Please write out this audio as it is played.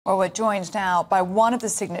Well, we're joined now by one of the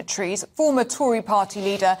signatories, former Tory party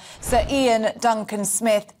leader, Sir Iain Duncan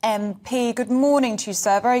Smith MP. Good morning to you,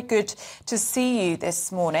 sir. Very good to see you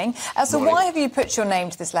this morning. So why have you put your name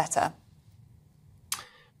to this letter?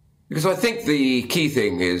 Because I think the key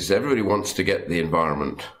thing is everybody wants to get the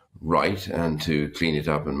environment right and to clean it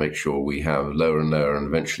up and make sure we have lower and lower and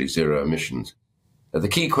eventually zero emissions. The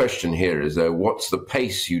key question here is, though, what's the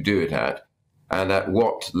pace you do it at? And at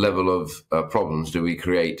what level of problems do we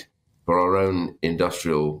create for our own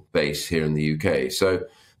industrial base here in the UK? So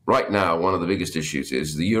right now, one of the biggest issues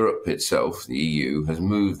is the Europe itself, the EU, has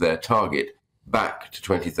moved their target back to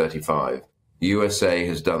 2035. The USA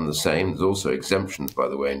has done the same. There's also exemptions, by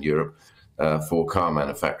the way, in Europe for car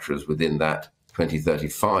manufacturers within that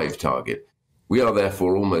 2035 target. We are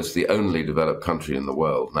therefore almost the only developed country in the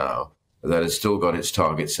world now that has still got its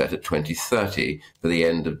target set at 2030 for the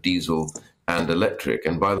end of diesel and electric.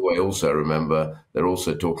 And by the way, also remember, they're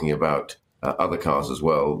also talking about other cars as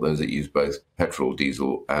well, those that use both petrol,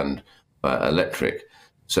 diesel and electric,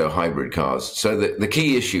 so hybrid cars. So the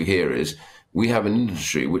key issue here is we have an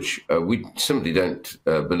industry which we simply don't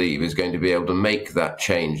believe is going to be able to make that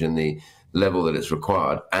change in the level that it's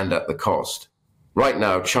required and at the cost. Right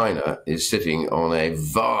now, China is sitting on a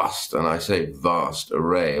vast, and I say vast,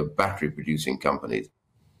 array of battery-producing companies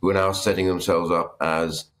who are now setting themselves up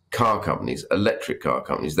as car companies, electric car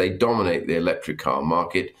companies. They dominate the electric car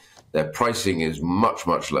market. Their pricing is much,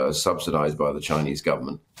 much lower, subsidized by the Chinese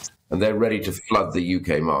government. And they're ready to flood the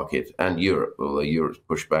UK market and Europe, although Europe's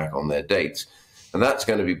pushed back on their dates. And that's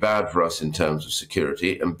going to be bad for us in terms of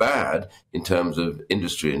security and bad in terms of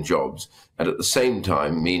industry and jobs. And at the same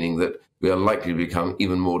time, meaning that we are likely to become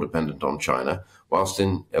even more dependent on China, whilst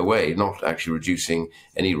in a way not actually reducing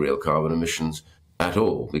any real carbon emissions at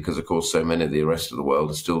all, because, of course, so many of the rest of the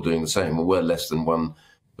world are still doing the same. Well, we're less than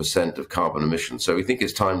 1% of carbon emissions. So we think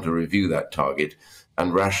it's time to review that target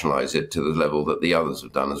and rationalise it to the level that the others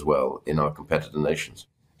have done as well in our competitor nations.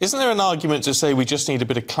 Isn't there an argument to say we just need a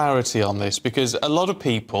bit of clarity on this? Because a lot of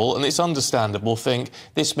people, and it's understandable, think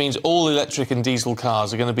this means all electric and diesel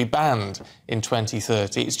cars are going to be banned in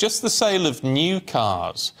 2030. It's just the sale of new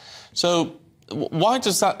cars. So why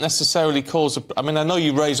does that necessarily cause I mean, I know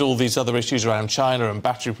you raise all these other issues around China and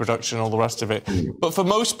battery production and all the rest of it, but for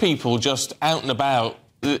most people just out and about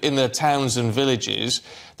in their towns and villages,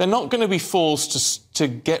 they're not going to be forced to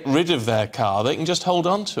get rid of their car. They can just hold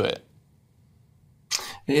on to it.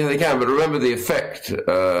 Yeah, they can, but remember the effect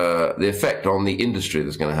on the industry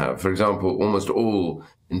that's going to have. For example, almost all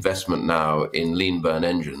investment now in lean burn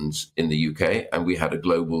engines in the UK, and we had a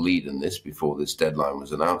global lead in this before this deadline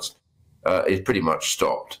was announced, is pretty much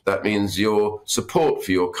stopped. That means your support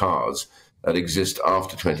for your cars that exist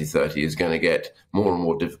after 2030 is going to get more and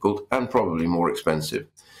more difficult and probably more expensive.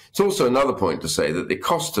 It's also another point to say that the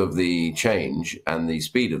cost of the change and the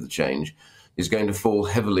speed of the change is going to fall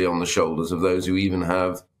heavily on the shoulders of those who even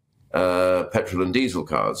have petrol and diesel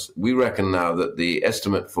cars. We reckon now that the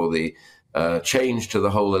estimate for the change to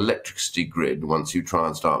the whole electricity grid, once you try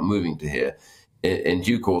and start moving to here, in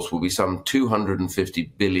due course will be some £250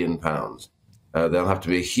 billion. There'll have to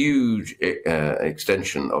be a huge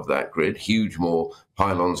extension of that grid, huge more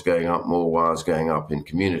pylons going up, more wires going up in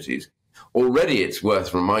communities. Already it's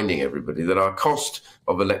worth reminding everybody that our cost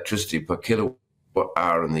of electricity per kilowatt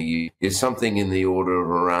hour in the EU is something in the order of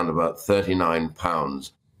around about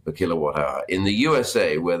 £39 per kilowatt hour. In the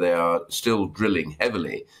USA, where they are still drilling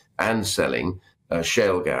heavily and selling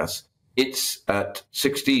shale gas, it's at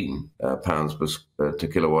 £16 per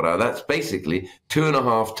kilowatt hour. That's basically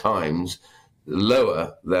 2.5 times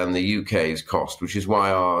lower than the UK's cost, which is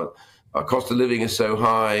why our cost of living is so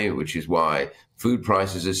high, which is why food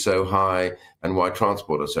prices is so high, and why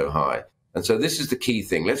transport are so high. And so this is the key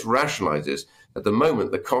thing. Let's rationalise this. At the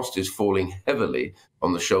moment, the cost is falling heavily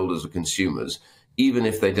on the shoulders of consumers, even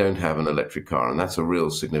if they don't have an electric car, and that's a real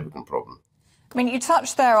significant problem. I mean, you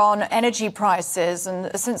touched there on energy prices, and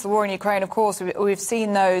since the war in Ukraine, of course, we've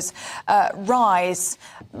seen those rise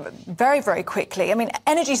very, very quickly. I mean,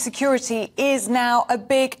 energy security is now a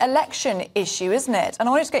big election issue, isn't it? And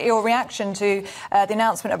I wanted to get your reaction to the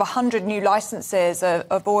announcement of 100 new licences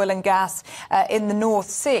of oil and gas in the North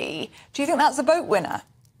Sea. Do you think that's a vote winner?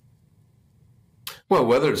 Well,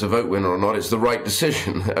 whether it's a vote winner or not, it's the right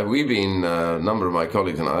decision. We've been, a number of my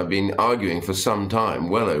colleagues and I have been arguing for some time,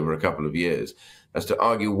 well over a couple of years, as to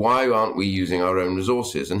argue why aren't we using our own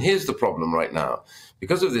resources? And here's the problem right now.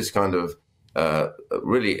 Because of this kind of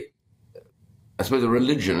really, I suppose,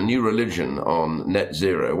 a new religion on net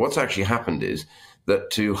zero, what's actually happened is that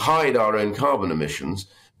to hide our own carbon emissions,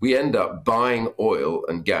 we end up buying oil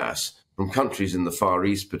and gas from countries in the Far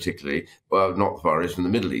East particularly, well, not the Far East, from the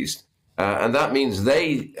Middle East. And that means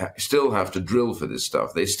they still have to drill for this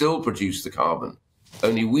stuff. They still produce the carbon.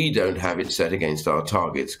 Only we don't have it set against our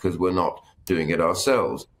targets because we're not doing it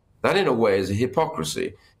ourselves. That, in a way, is a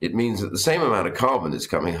hypocrisy. It means that the same amount of carbon is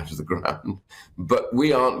coming out of the ground, but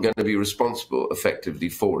we aren't going to be responsible effectively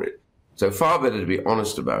for it. So far better to be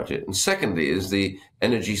honest about it. And secondly is the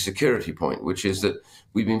energy security point, which is that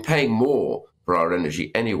we've been paying more for our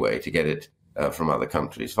energy anyway to get it from other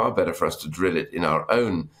countries. Far better for us to drill it in our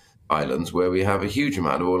own islands where we have a huge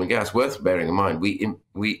amount of oil and gas. Worth bearing in mind,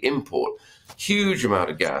 we import huge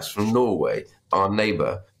amount of gas from Norway, our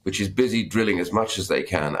neighbour, which is busy drilling as much as they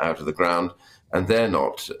can out of the ground, and they're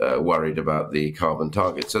not worried about the carbon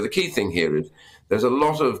target. So the key thing here is there's a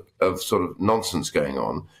lot of sort of nonsense going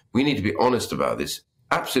on. We need to be honest about this.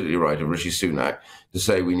 Absolutely right of Rishi Sunak to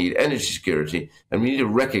say we need energy security, and we need to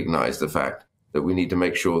recognise the fact that we need to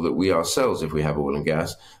make sure that we ourselves, if we have oil and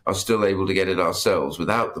gas, are still able to get it ourselves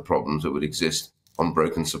without the problems that would exist on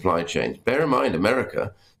broken supply chains. Bear in mind,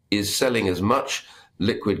 America is selling as much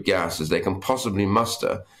liquid gas as they can possibly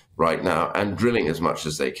muster right now and drilling as much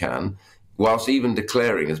as they can, whilst even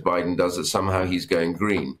declaring, as Biden does, that somehow he's going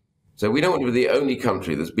green. So we don't want to be the only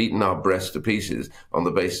country that's beaten our breast to pieces on the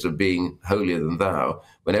basis of being holier than thou,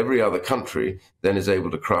 when every other country then is able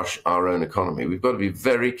to crush our own economy. We've got to be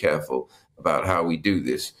very careful about how we do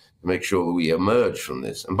this to make sure that we emerge from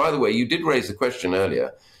this. And by the way, you did raise the question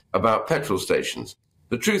earlier about petrol stations.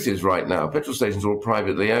 The truth is right now, petrol stations are all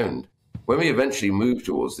privately owned. When we eventually move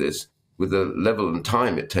towards this, with the level and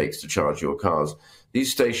time it takes to charge your cars,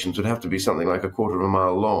 these stations would have to be something like 1/4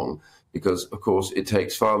 mile long, because, of course, it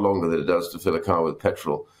takes far longer than it does to fill a car with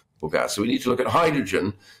petrol or gas. So we need to look at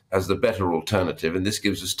hydrogen as the better alternative, and this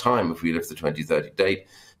gives us time, if we lift the 2030 date,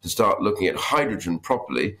 to start looking at hydrogen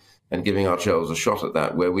properly and giving ourselves a shot at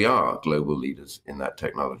that, where we are global leaders in that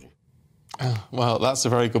technology. Well, that's a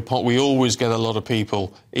very good point. We always get a lot of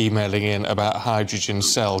people emailing in about hydrogen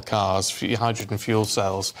cell cars, hydrogen fuel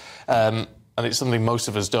cells, and it's something most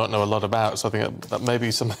of us don't know a lot about, so I think that may be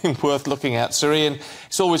something worth looking at. Sir Iain,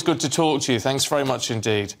 it's always good to talk to you. Thanks very much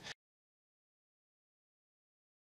indeed.